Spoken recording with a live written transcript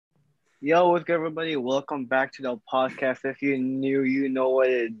Yo, what's good, everybody? Welcome back to the podcast. If you're new, you know what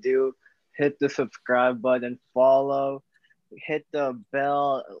to do. Hit the subscribe button, follow, hit the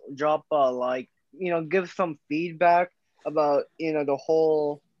bell, drop a like, give some feedback about, the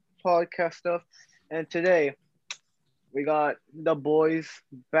whole podcast stuff. And today, we got the boys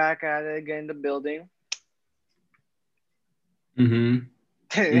back at it again in the building. Mm-hmm.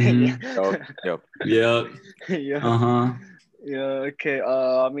 yeah. Yep. Yeah. yeah. Uh-huh. Yeah, okay.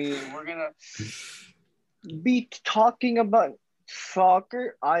 We're gonna be talking about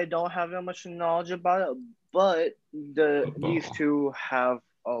soccer. I don't have that much knowledge about it, but these Football. two have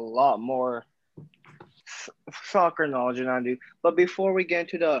a lot more soccer knowledge than I do. But before we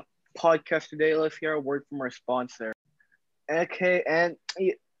get into the podcast today, let's hear a word from our sponsor. Okay, and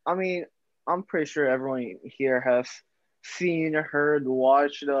I mean, I'm pretty sure everyone here has seen, heard,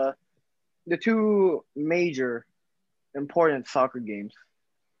 watched the two major important soccer games.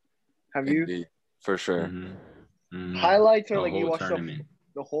 Have you? Indeed, for sure. Mm-hmm. Mm-hmm. Highlights or The like you whole watched tournament.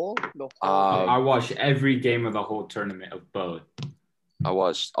 the whole? The whole. I watched every game of the whole tournament of both. I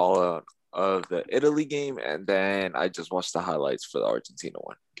watched all of the Italy game, and then I just watched the highlights for the Argentina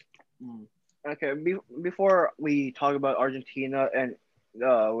one. Okay, before we talk about Argentina and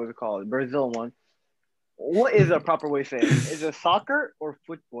what's it called, Brazil one, what is a proper way to say it? Is it soccer or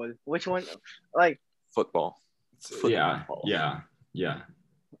football? Which one? Like Football. Yeah.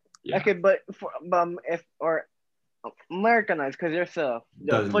 okay, but if or Americanized because there's the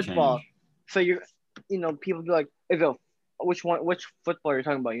Doesn't football, change. so people be like, is it which football you're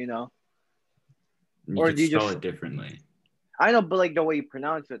talking about? You Or could do you spell just? it differently. I know, but like the way you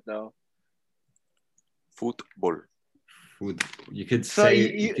pronounce it though. Football. You could So say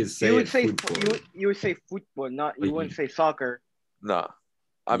you would say football. you would say football, not you Like, wouldn't say soccer. No.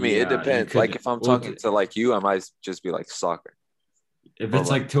 I mean, Yeah, it depends. you could- Like, if I'm well, talking to, like, you, I might just be like soccer. if But, it's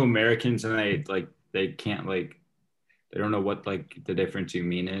like two Americans and they can't they don't know what the difference you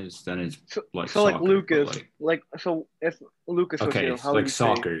mean is, then it's So soccer, like Lucas, but, so if Lucas was okay, here, how would like you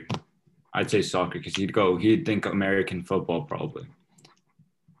soccer. I'd say soccer because he'd think American football probably.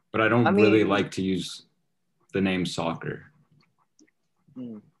 But I don't I really mean, like to use the name soccer.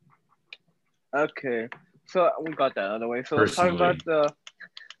 Okay, so we got that out of the way. So Personally.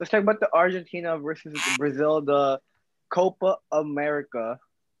 let's talk about the Argentina versus Brazil, the Copa America.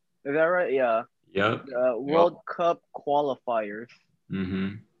 Is that right? Yeah, Yep. the World Cup qualifiers.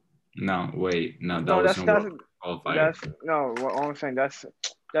 Mm-hmm. No, wait. No, that No, wasn't a World qualifier. that's no. What I'm saying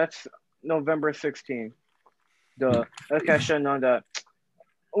that's November 16th. The okay, I should know that.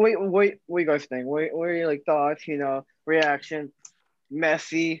 What you guys think? What are your thoughts? Reaction.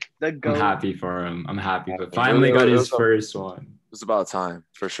 Messi, the I'm GOAT. happy for him. I'm happy, but It finally got his was first one. It was about time,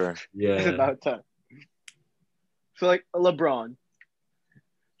 for sure. Yeah. It's about time. So LeBron.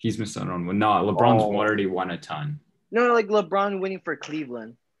 He's missed out on one. No, LeBron's already won a ton. No, like LeBron winning for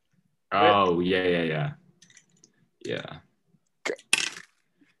Cleveland. Oh, yeah.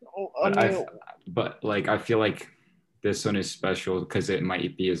 I feel like this one is special because it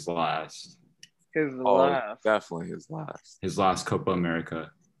might be his last. His last. Definitely his last. His last Copa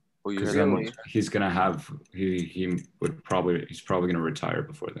America. Because Really? He's gonna have he's probably gonna retire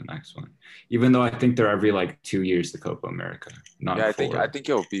before the next one. Even though I think they're every 2 years the Copa America. Not I four. think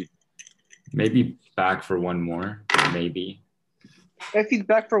he'll be maybe back for one more. Maybe. If he's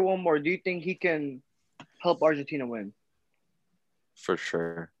back for one more, do you think he can help Argentina win? for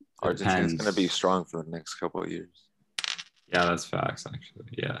sure. Depends. Argentina's gonna be strong for the next couple of years. Yeah, that's facts actually.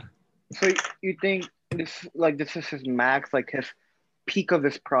 Yeah. So you think this is his max, like his peak of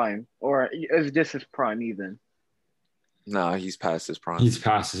his prime, or is this his prime even? No, he's past his prime. He's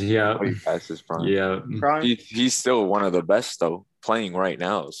past his yeah. Way past his prime. Yeah. Prime? He's still one of the best though, playing right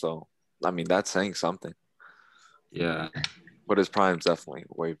now. So I mean that's saying something. Yeah. But his prime's definitely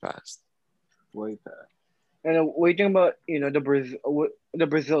way past. Way past. And what do you think about the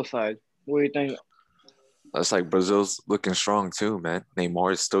Brazil side? What do you think? That's like Brazil's looking strong too, man.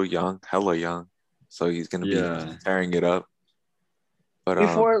 Neymar is still young, hella young, so he's gonna be tearing it up. But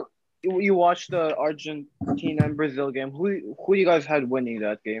before you watch the Argentina and Brazil game, who you guys had winning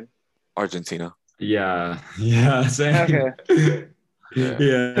that game? Argentina. Yeah. Same. Okay.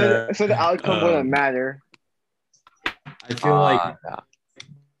 Yeah. So the outcome wouldn't matter. I feel like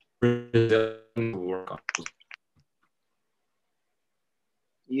Brazil will work on.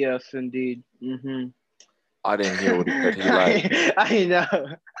 Yes, indeed. Mm-hmm. I didn't hear what he said. He I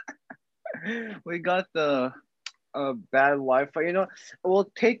know. We got the bad Wi-Fi.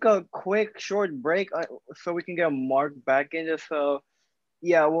 We'll take a quick short break so we can get Mark back in this. So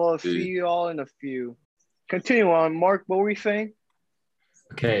yeah, we'll see you all in a few. Continue on, Mark. What were you saying?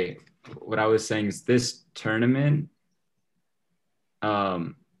 Okay, what I was saying is this tournament,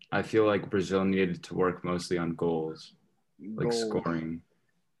 I feel like Brazil needed to work mostly on goals, like Goals. scoring,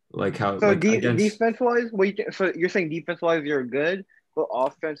 like how So like against. defense wise, so you're saying defense wise you're good, but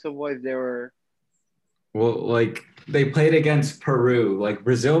offensive wise they were. Well, like they played against Peru, like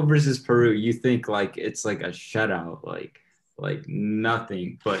Brazil versus Peru. You think like it's like a shutout, like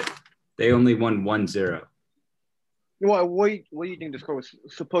nothing, but they only won 1-0. What do you think the score was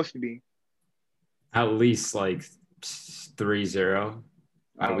supposed to be? At least like 3-0,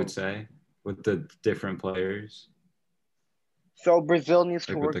 I would Oh. say, with the different players. So Brazil needs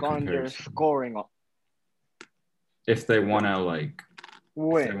to Like with the work on their comparison. scoring. If they want to like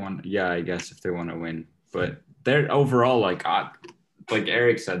Win. yeah, I guess if they want to win. But they're overall like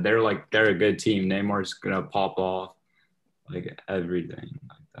Erik said, they're a good team. Neymar's gonna pop off, like everything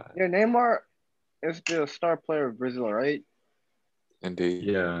like that. Yeah, Neymar is the star player of Brazil, right? Indeed.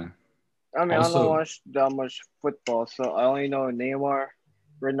 Yeah. I mean, I don't Also, watch that much football, so I only know Neymar,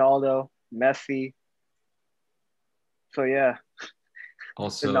 Ronaldo, Messi. So yeah, the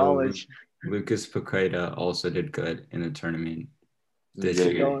also knowledge. Lucas Paqueta also did good in the tournament this Yeah.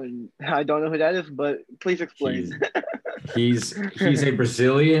 year. I don't know who that is, but please explain. He's a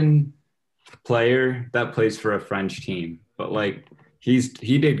Brazilian player that plays for a French team, but like he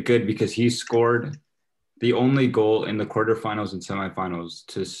did good because he scored the only goal in the quarterfinals and semifinals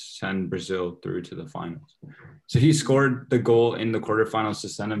to send Brazil through to the finals. So he scored the goal in the quarterfinals to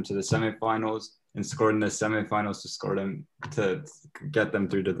send them to the semifinals and scored in the semifinals to get them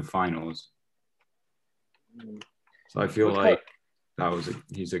through to the finals. So I feel like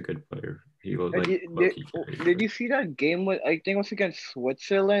he's a good player. He was like did you see that game with, I think it was against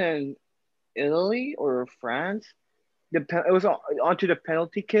Switzerland and Italy or France? It was onto the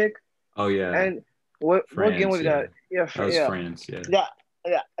penalty kick. Oh yeah. And what game was that? Yeah, that was France. Yeah.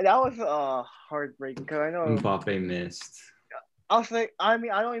 That was heartbreaking because I know Mbappe missed. I was like, I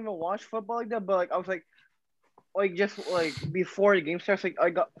mean, I don't even watch football like that, but like I was like just like before the game starts, like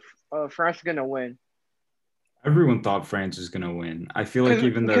I got France is gonna win. Everyone thought France was gonna win. I feel like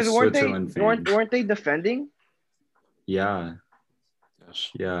even the Switzerland fans weren't they defending? Yeah.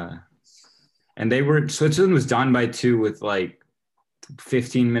 Yes. Yeah. And Switzerland was down by 2 with like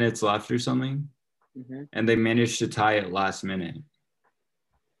 15 minutes left or something. Mm-hmm. And they managed to tie it last minute.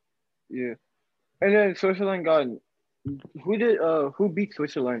 Yeah. And then Switzerland got who beat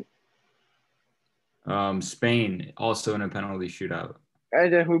Switzerland? Spain also in a penalty shootout.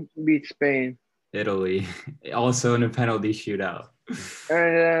 And then who beat Spain? Italy also in a penalty shootout.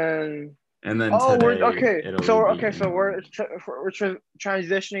 And then today, so we're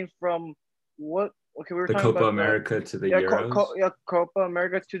transitioning from what? Okay, we were the talking Copa about America to the Euros. Copa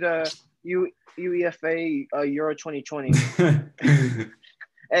America to the UEFA Euro 2020.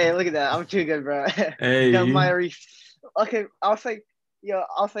 Hey, look at that! I'm too good, bro. Hey. Okay, I was like,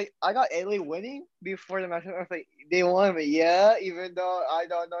 I got Italy winning before the match. I was like, they won, but yeah, even though I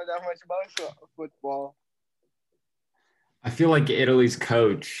don't know that much about football. I feel like Italy's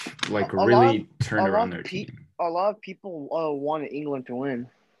coach really turned around their team. A lot of people wanted England to win.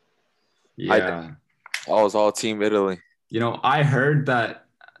 Yeah. I was all team Italy. You know, I heard that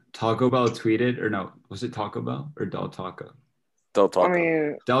Taco Bell tweeted, or no, was it Taco Bell or Del Taco? Del Taco. I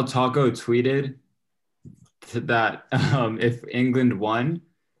mean, Del Taco tweeted that if England won,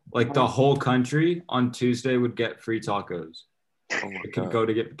 like the whole country on Tuesday would get free tacos. It could go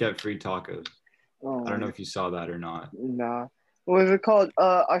to get free tacos. I don't know if you saw that or not. Nah. What was it called?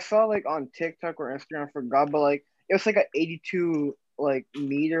 I saw like on TikTok or Instagram, I forgot, but like it was like an 82 like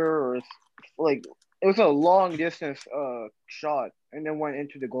meter or like it was a long distance shot and then went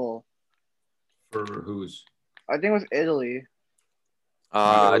into the goal. For whose? I think it was Italy.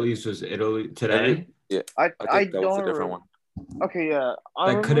 Italy's was Italy today? Yeah. I think that don't was a different one. Okay, yeah.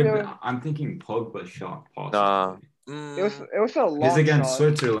 That could have been. I'm thinking Pogba shot possibly. It was a long shot. It's against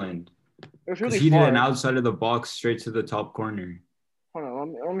Switzerland. It was really he far. did an outside of the box straight to the top corner. Hold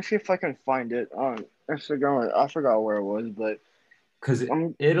on, let me see if I can find it on Instagram. I forgot where it was, but because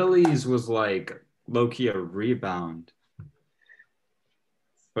Italy's was like low-key a rebound.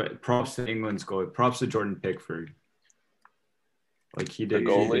 But props to England's goal. Props to Jordan Pickford. Like he did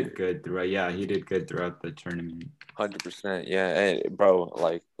good throughout. Yeah, he did good throughout the tournament. 100%. Yeah, and bro,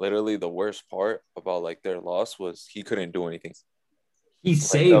 like literally the worst part about like their loss was he couldn't do anything. He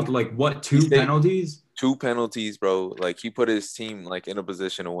saved two penalties? 2 penalties, bro. Like he put his team like in a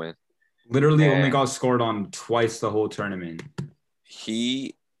position to win. Literally only got scored on twice the whole tournament.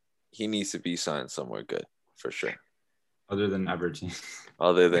 He needs to be signed somewhere good for sure. Other than Everton.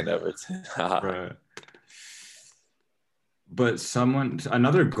 Other than Everton. But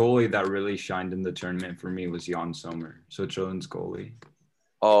another goalie that really shined in the tournament for me was Jan Sommer, Switzerland's goalie.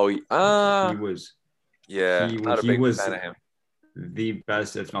 Oh, He was not a he big was fan of him. the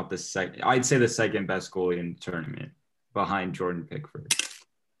best, if not the second. I'd say the second best goalie in the tournament, behind Jordan Pickford.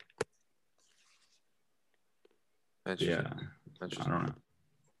 Yeah, I don't know.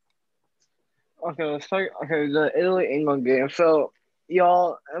 Okay, let's start. Okay, the Italy-England game. So,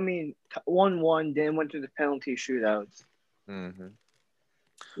 y'all, 1-1, then went to the penalty shootouts. Mm-hmm.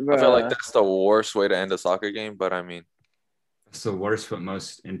 I feel like that's the worst way to end a soccer game, but I mean, it's the worst but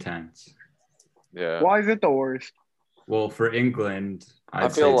most intense. Yeah. Why is it the worst? Well, for England, I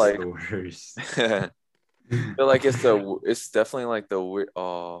feel like it's the worst. I feel like it's definitely like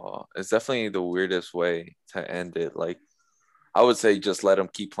it's definitely the weirdest way to end it. Like, I would say just let them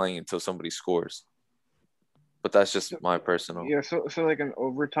keep playing until somebody scores. But that's just my personal. Yeah, so like an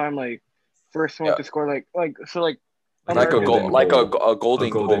overtime, like first one Yeah. to score, like a goal, like a golden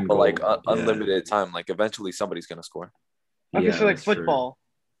goal, but like yeah. unlimited time. Like eventually somebody's gonna score. Okay, Yeah, so like that's true. football,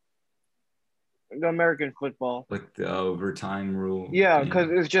 the American football. Like the overtime rule. Yeah, because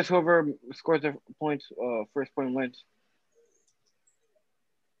it's just whoever scores the points, first point wins.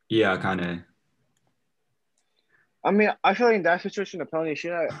 Yeah, kind of. I mean, I feel like in that situation, the penalty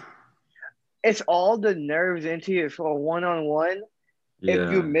shootout, it's all the nerves into it for a one-on-one. Yeah.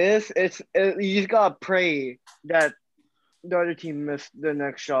 If you miss, you just gotta pray that the other team missed the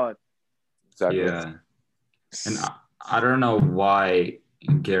next shot. Exactly. Yeah. And I don't know why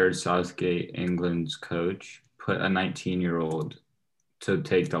Gareth Southgate, England's coach, put a 19-year-old to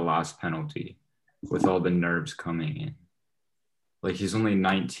take the last penalty with all the nerves coming in. Like, he's only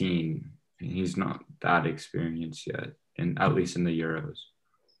 19. And he's not that experienced yet, at least in the Euros.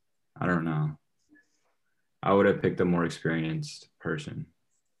 I don't know. I would have picked a more experienced person.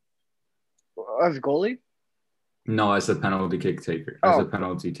 As goalie? No, as a penalty kick taker. As a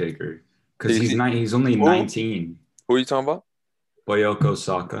penalty taker. Because he's only 19. Who are you talking about? Bukayo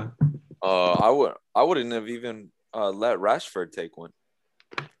Saka. I wouldn't have even let Rashford take one.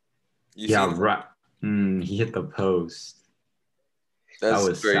 He hit the post. That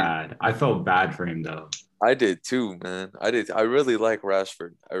was great. sad. I felt bad for him though. I did too, man. I really like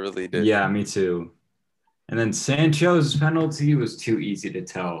Rashford. I really did. Yeah, me too. And then Sancho's penalty was too easy to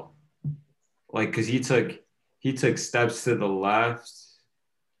tell. Like, because he took steps to the left,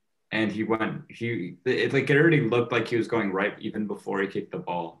 and it already looked like he was going right even before he kicked the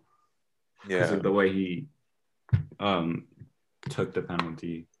ball. Yeah. Because of the way he took the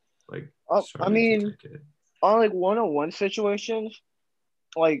penalty. Like, on like one-on-one situations,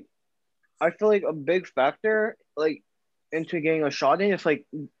 like I feel like a big factor like into getting a shot in is like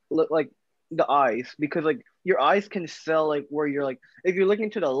the eyes, because like your eyes can sell like where you're like if you're looking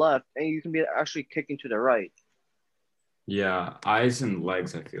to the left and you can be actually kicking to the right. Yeah, eyes and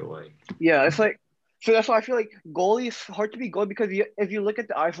legs, I feel like. Yeah, it's like, so that's why I feel like goalie is hard to be good, because if you look at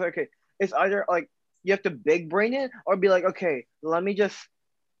the eyes, like, okay, it's either like you have to big brain it or be like, okay, let me just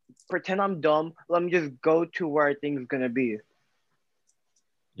pretend I'm dumb. Let me just go to where I think it's gonna be.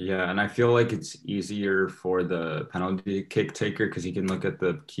 Yeah, and I feel like it's easier for the penalty kick taker because he can look at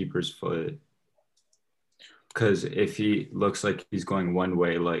the keeper's foot. Because if he looks like he's going one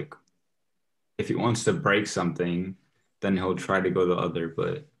way, like if he wants to break something, then he'll try to go the other.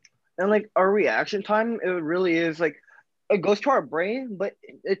 But and like our reaction time, it really is like it goes to our brain, but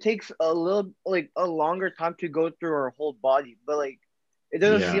it takes a longer time to go through our whole body. But like it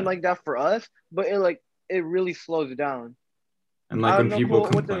doesn't seem like that for us, but it really slows down. And like when people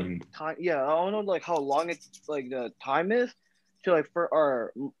complain, I don't know like how long it's like the time is to like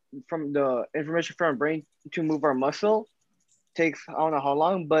from the information from our brain to move our muscle takes, I don't know how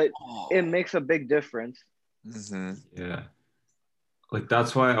long, but it makes a big difference. Mm-hmm. Yeah. Like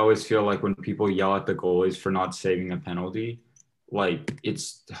that's why I always feel like when people yell at the goalies for not saving a penalty, like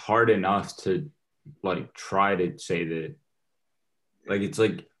it's hard enough to like try to save it. Like it's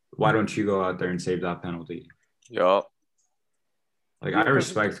like, why don't you go out there and save that penalty? Yup. Like I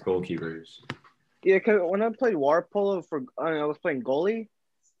respect goalkeepers. Yeah, because when I played water polo I was playing goalie.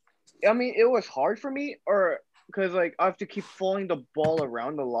 I mean, it was hard for me, because like I have to keep following the ball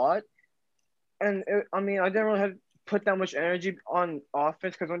around a lot, and I didn't really have to put that much energy on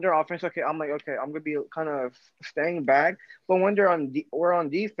offense, because when they're offense, okay, I'm like, okay, I'm gonna be kind of staying back, but when we're on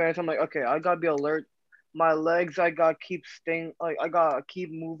defense, I'm like, okay, I gotta be alert. My legs, I gotta keep staying, like I gotta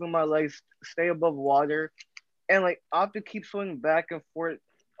keep moving my legs, stay above water, and like I have to keep swinging back and forth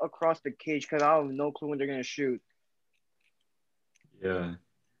across the cage because I have no clue when they're gonna shoot. Yeah.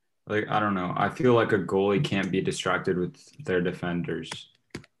 Like, I don't know. I feel like a goalie can't be distracted with their defenders.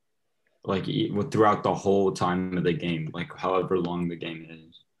 like throughout the whole time of the game, like however long the game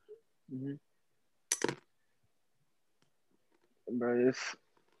is. Mm-hmm. But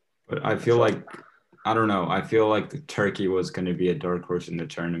But I feel like, I don't know. I feel like Turkey was going to be a dark horse in the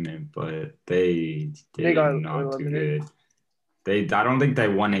tournament, but they got did not do eliminated. good. I don't think they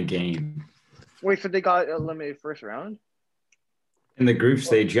won a game. Wait, so they got eliminated first round? In the group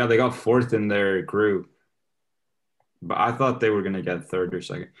stage, yeah, they got fourth in their group. But I thought they were going to get third or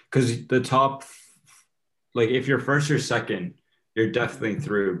second. Because the top, like if you're first or second, you're definitely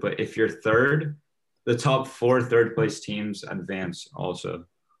through. But if you're third, the top 4 third place teams advance also.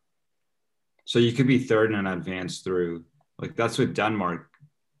 So you could be third and advance through. Like that's what Denmark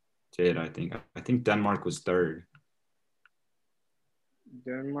did, I think. I think Denmark was third.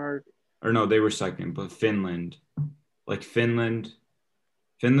 Denmark. Or no, they were second, but Finland. Like Finland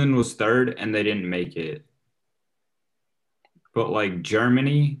was third and they didn't make it. But like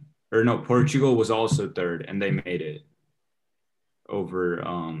Germany, or no, Portugal was also third and they made it over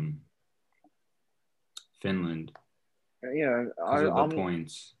Finland Yeah, because of the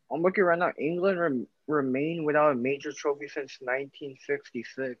points. I'm looking right now. England remain without a major trophy since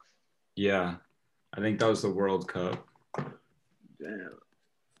 1966. Yeah, I think that was the World Cup. Damn.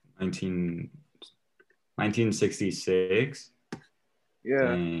 1966. Yeah.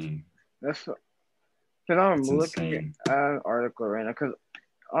 Dang. So now I'm looking insane. at an article right now because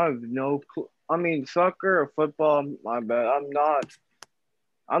I have no clue. I mean, soccer or football, my bad.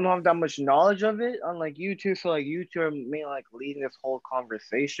 I don't have that much knowledge of it, unlike you two. So like you two are mainly like leading this whole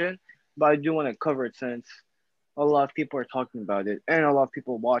conversation, but I do want to cover it since a lot of people are talking about it and a lot of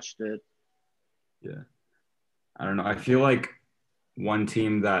people watched it. Yeah. I don't know. I feel like one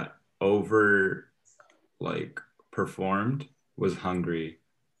team that performed was Hungary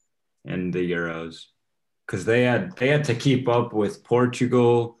in the Euros because they had to keep up with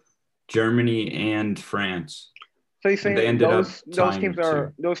Portugal, Germany, and France. So you're saying they ended up those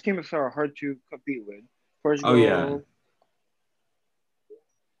teams two. are hard to compete with. Portugal. Oh yeah.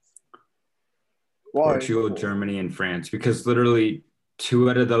 Why? Portugal, Germany, and France, because literally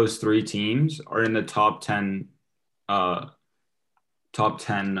 2 out of those 3 teams are in the top 10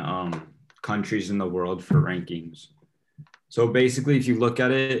 countries in the world for rankings. So basically, if you look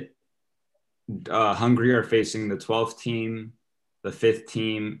at it, Hungary are facing the 12th team, the 5th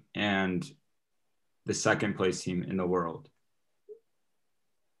team, and the 2nd place team in the world.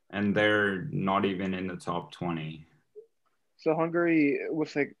 And they're not even in the top 20. So Hungary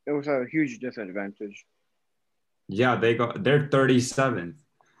was a huge disadvantage. Yeah, they're 37th.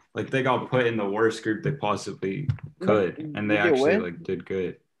 Like they got put in the worst group they possibly could, and they actually like did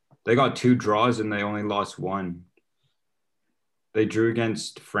good. They got 2 draws and they only lost 1. They drew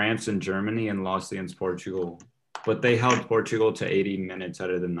against France and Germany and lost against Portugal, but they held Portugal to 80 minutes out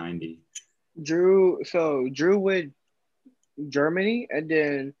of the 90. Drew with Germany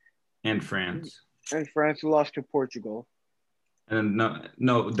and France. And France lost to Portugal. And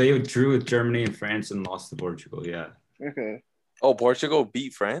no, they drew with Germany and France and lost to Portugal. Yeah. Okay. Oh, Portugal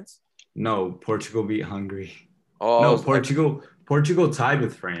beat France? No, Portugal beat Hungary. Oh, no, Portugal tied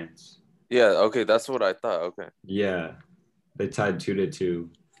with France. Yeah. Okay, that's what I thought. Okay. Yeah, they tied 2-2.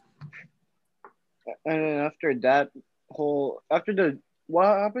 And then after that what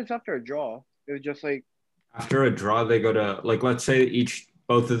happens after a draw? It was just like after a draw, they go to like let's say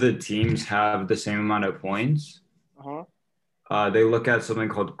both of the teams have the same amount of points. They look at something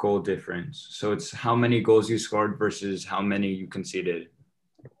called goal difference. So it's how many goals you scored versus how many you conceded.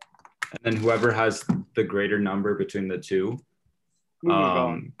 And then whoever has the greater number between the two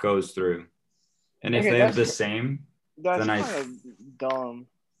goes through. And if they have the same, then kind of dumb.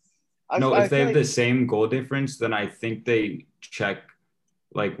 If they have the same goal difference, then I think they check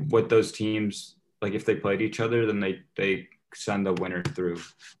like what those teams, like if they played each other, then they send the winner through.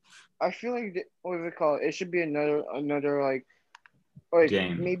 I feel like what is it called? It should be another like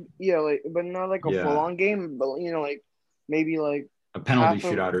game. Maybe but not like a full on game, but like maybe like a penalty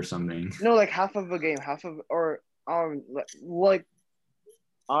shootout or something. No, like half of a game, like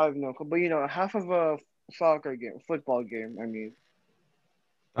I don't know, but half of a football game. I mean,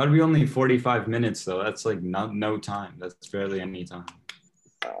 that'd be only 45 minutes though. That's like no time. That's barely any time.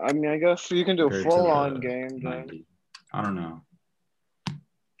 I mean, I guess you can do a full on game. 90. I don't know.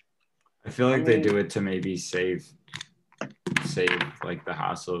 I feel like they do it to maybe save like the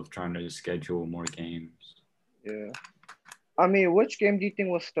hassle of trying to schedule more games. Yeah. I mean, which game do you think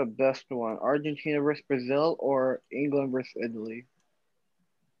was the best one? Argentina versus Brazil or England versus Italy?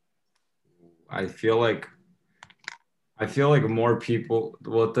 I feel like more people,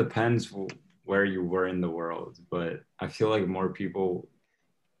 well, it depends where you were in the world, but I feel like more people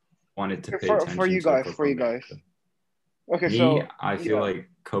wanted to pay For attention you to guys, Copa America. Okay, Me, so I feel yeah. like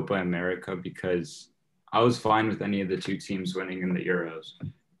Copa America because I was fine with any of the two teams winning in the Euros,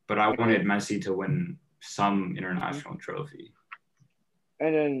 but I wanted Messi to win some international trophy.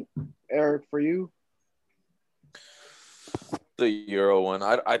 And then Eric, for you, The Euro one,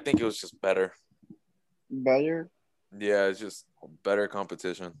 I think it was just better. better. Yeah, it's just better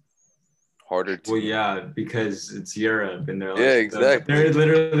competition, harder to. Well, yeah, because it's Europe and they're like exactly. they're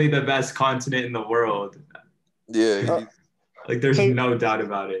literally the best continent in the world. Yeah, Like there's So- no doubt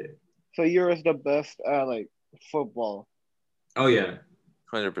about it. So Euro's the best at like football. Oh yeah.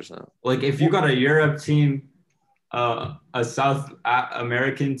 100%. Like if you got a Europe team, a South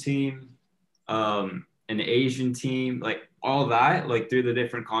American team, an Asian team, like all that, like through the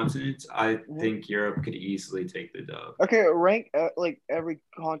different continents, I think Europe could easily take the dub. Okay, rank like every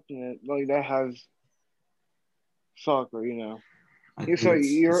continent like that has soccer. I think So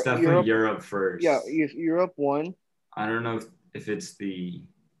it's definitely Europe first. Yeah, Europe one. I don't know if it's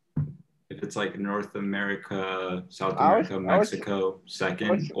like North America, South I would- America, I would- Mexico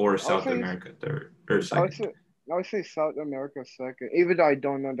second, or South say- America third or second. I would say South America second, even though I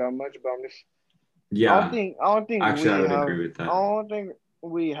don't know that much, but I'm just. Yeah. I don't think Actually, we I would have. agree with that. I don't think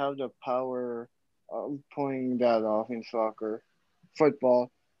we have the power of pulling that off in soccer, football.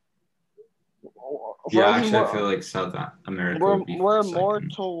 For Yeah, us, actually, I feel like South America would be we're second. more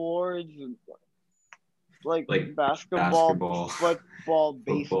towards like basketball, football,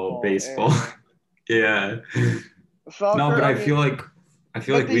 baseball. Yeah. Soccer, No, but I feel like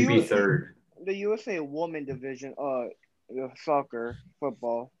we'd be third. The USA women division, soccer,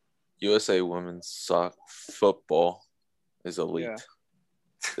 football. USA women's football is elite. Yeah.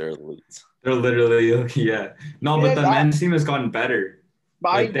 They're elite. They're literally yeah. No, but the men's team has gotten better.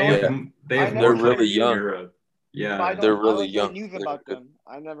 But like they have they're really young. Europe. Yeah, they're really young. young. News about them.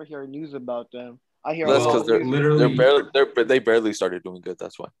 I never hear news about them. I hear that's because they barely started doing good.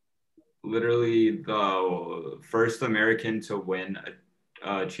 That's why. Literally, the first American to win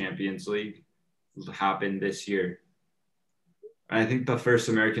a Champions League happened this year. And I think the first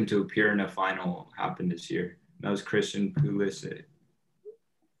American to appear in a final happened this year. That was Christian Pulisic.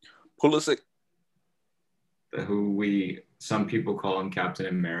 Who some people call him Captain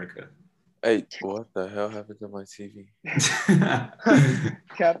America. Hey, what the hell happened to my TV?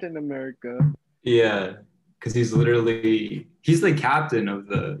 Captain America. Yeah, because he's the captain of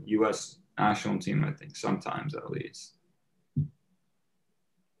the U.S. national team, I think, sometimes at least.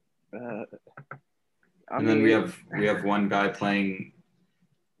 Then we have one guy playing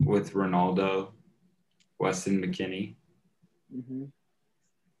with Ronaldo, Weston McKennie. Mm-hmm.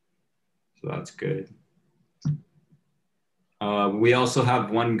 So that's good. We also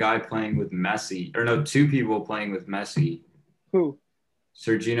have one guy playing with Messi, or no, two people playing with Messi. Who?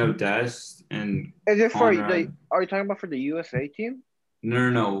 Sergino Dest and. Is it for the? Are you talking about for the USA team?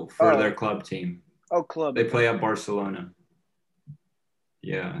 No, for their club team. Oh, club. They play at Barcelona.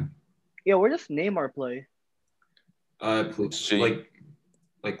 Yeah. Yeah, where does Neymar play? Like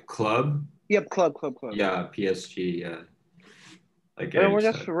club. Yep, club. Yeah, PSG. Yeah. Like. And where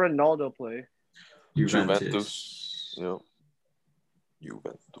does Ronaldo play? Juventus. Yep.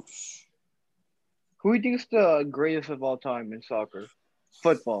 Juventus. Who do you think is the greatest of all time in soccer?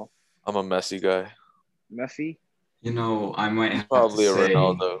 Football. I'm a Messi guy. Messi? I might have probably to say, a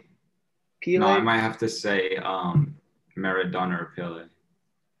Ronaldo. Pele? No, I might have to say Maradona or Pele.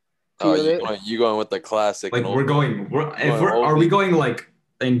 Oh, you going with the classic? Like are we going like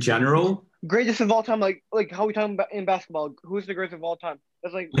in general? Greatest of all time, like how we talking about in basketball? Who's the greatest of all time?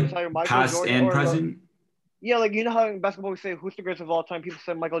 That's like it's either Michael past Jordan and or present. Yeah, like you know how in basketball we say who's the greatest of all time? People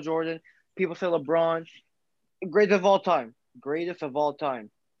say Michael Jordan. People say LeBron. Greatest of all time. Greatest of all time.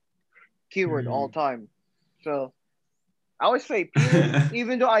 Keyword all time. So I would say Pele,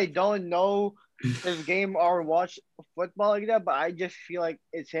 even though I don't know his game or watch football like that, but I just feel like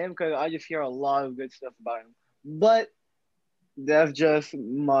it's him because I just hear a lot of good stuff about him. But that's just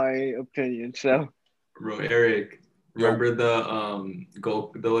my opinion. So, bro, Erik, remember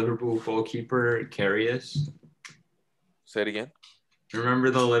the Liverpool goalkeeper Karius? Say it again. Remember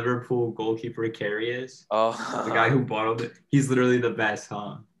the Liverpool goalkeeper Karius? Oh, the guy who bottled it. He's literally the best,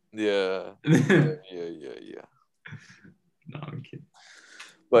 huh? Yeah. No, I'm kidding.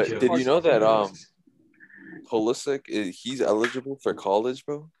 But did you know that Pulisic he's eligible for college,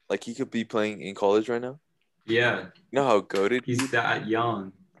 bro? Like he could be playing in college right now. Yeah. You know how goated he's that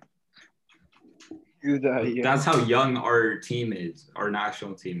young. He's that young. That's how young our team is. Our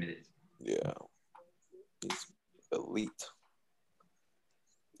national team is. Yeah. He's elite.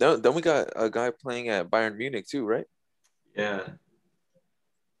 Then we got a guy playing at Bayern Munich too, right? Yeah.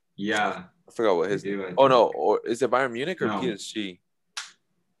 Yeah. I forgot what his. They do, I Oh think. no, or is it Bayern Munich or No. PSG?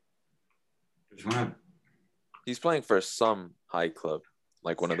 There's one. He's playing for some high club,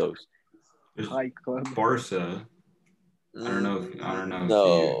 like one of those. There's High club. Barca. I don't know if you.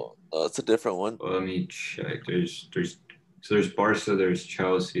 No, it's a different one. Well, let me check. There's Barca. There's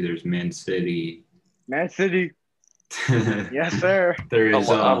Chelsea. There's Man City. Man City. Yes, Yes, sir. There is.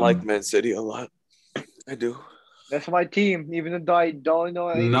 I like Man City a lot. I do. That's my team. Even though I don't know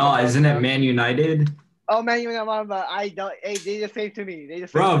anything No, about isn't it them. Man United? Oh man, you know, but I don't. Hey, they just say to me. They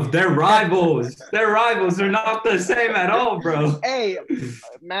just say Bro, to me. they're rivals. They're rivals. They're not the same at all, bro. Hey,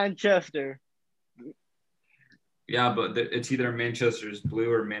 Manchester. Yeah, but it's either Manchester's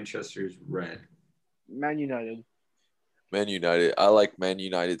blue or Manchester's red. Man United. Man United. I like Man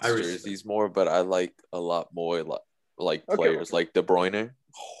United's I jerseys more, but I like a lot more like Okay. players like De Bruyne.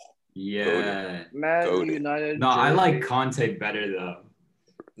 Yeah. Man Goated. United. No, I jersey. like Conte better though.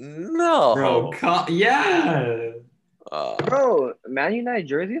 No, Bro, yeah. Bro, Man United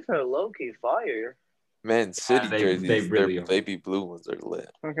jerseys are low key fire. Man City they jerseys. really Their are. baby blue ones are lit.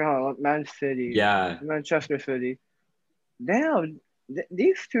 Okay, hold on. Man City. Yeah. Manchester City. Damn,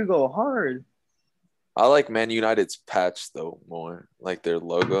 these two go hard. I like Man United's patch though more, like their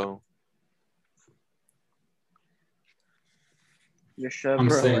logo. The I'm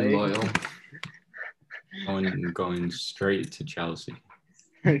staying Chevrolet. loyal. Going straight to Chelsea.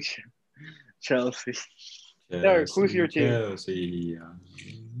 Chelsea. Erik, who's your team? Chelsea.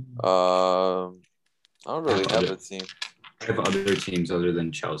 I don't really have a team. I have other teams other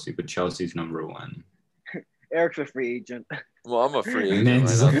than Chelsea, but Chelsea's number one. Eric's a free agent. Well, I'm a free agent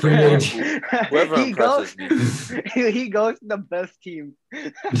Man's right a now. free agent. Whoever he impresses goes, me. he goes to the best team.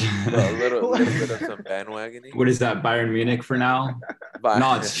 A little bit of some bandwagoning. What is that, Bayern Munich for now? But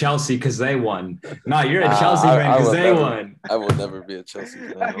No, it's Chelsea because they won. No, you're a Chelsea fan because they won. I will never be a Chelsea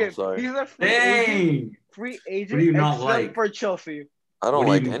fan. Okay, I'm sorry. he's a free agent. Dang! Free What agent do you not except like? for Chelsea. I don't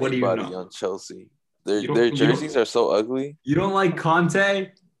What do like you- what do you anybody know? on Chelsea. You don't- Their you don't- jerseys are so ugly. You don't like Conte?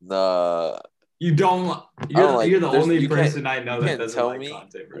 Nah, You don't. like- You're the there's- only you can't- person I know you that can't doesn't tell like me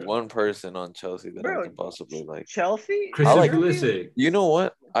Conte, bro. one person on Chelsea that Bro, I can possibly like. Chelsea? Christian I like- Pulisic. You know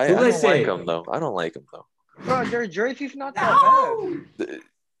what? I don't like Pulisic. him though. I don't like him though. Bro, their jersey's not that bad.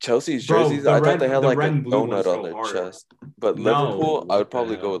 Chelsea's Bro, jerseys, the I red- thought they had the like a red and blue ones donut go on their hard. chest. But No, Liverpool, I what would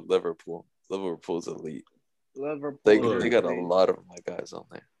probably the go hell? with Liverpool. Liverpool's elite. Liverpool. They Look. got a lot of my guys on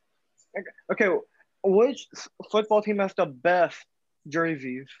there. Okay, which football team has the best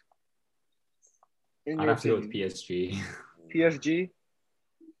jerseys? In I'd your have to go with opinion? PSG. PSG?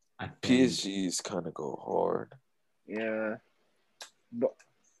 I think. PSG's kind of go hard. Yeah. But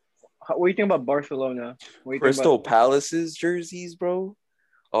what do you think about Barcelona? What do you think Crystal about Palace's jerseys, bro.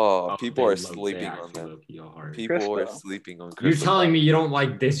 Oh, people they are low- sleeping they on actually them. low-key go hard. People are Crystal? sleeping on You're Crystal telling me Palace. you don't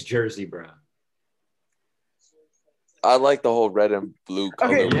like this jersey, bro? I like the whole red and blue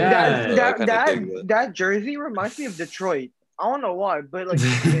color. Okay, Yeah. I kinda dig that. that jersey reminds me of Detroit. I don't know why, but like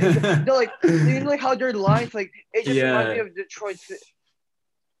they're like you know like how their lines like it just reminds me Yeah. of Detroit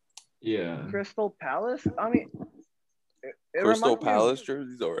Yeah. Crystal Palace. I mean, it Crystal reminds me of- Palace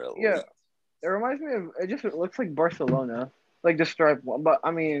jerseys are elite. Yeah, it reminds me of it looks like Barcelona, like the stripe one. But I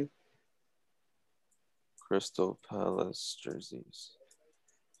mean, Crystal Palace jerseys.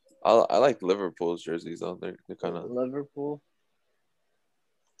 I like Liverpool's jerseys though. They're kind of Liverpool.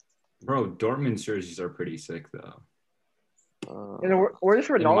 Bro, Dortmund's jerseys are pretty sick, though. You know, where does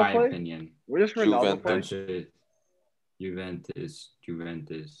In Ronaldo my play? opinion. Where does Ronaldo play? Juventus.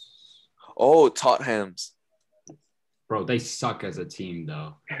 Oh, Tottenham's. Bro, they suck as a team,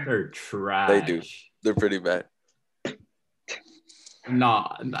 though. They're trash. do. They're pretty bad.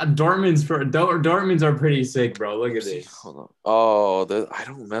 Nah, Dortmund's are pretty sick, bro. Look at this. Hold on. Oh, I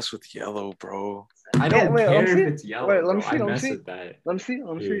don't mess with yellow, bro. I don't wait, let me care see. if it's yellow. Wait, let me bro. see, I let me mess see. with that. Let me see.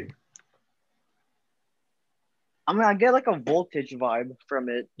 Let me Here. see. I mean, I get like a voltage vibe from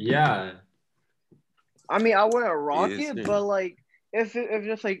it. Yeah. I mean, I wouldn't rock Yes, it, dude. but like if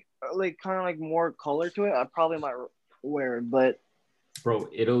just like kind of like more color to it, I probably might wear it. But Bro,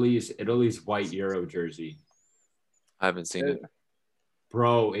 Italy's white Euro jersey. I haven't seen it.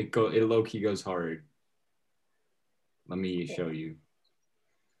 Bro, it low-key goes hard. Let me show you.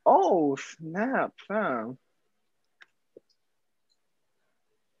 oh snap, fam!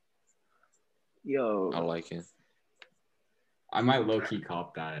 Yo, I like it. I might low-key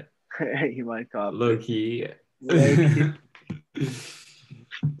cop that. you might cop it. Low-key. Low-key.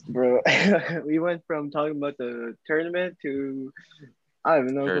 Bro. We went from talking about the tournament to I don't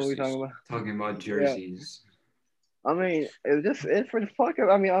even know what we're talking about. Talking about jerseys. I mean, it's for the fuck of.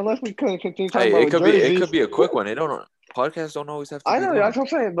 I mean, unless we couldn't continue talking Hey, about it jerseys. could be a quick one. podcasts don't always have to I be know long. that's what I'm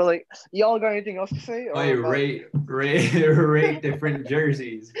saying, but like, y'all got anything else to say? Or Wait, about- rate different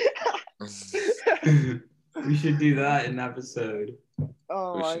jerseys. We should do that in an episode.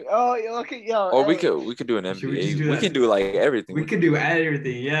 Oh We my! should- Oh, yeah, okay, yo. Or we could do an Should we NBA. just do We that? can do like everything. We could do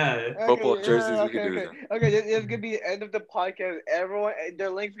everything, yeah. football Okay, jerseys, we okay, could do okay. that. Okay, this is gonna be the end of the podcast. Everyone, their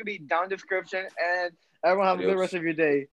links gonna be down description, and everyone have a good rest Adios. of your day.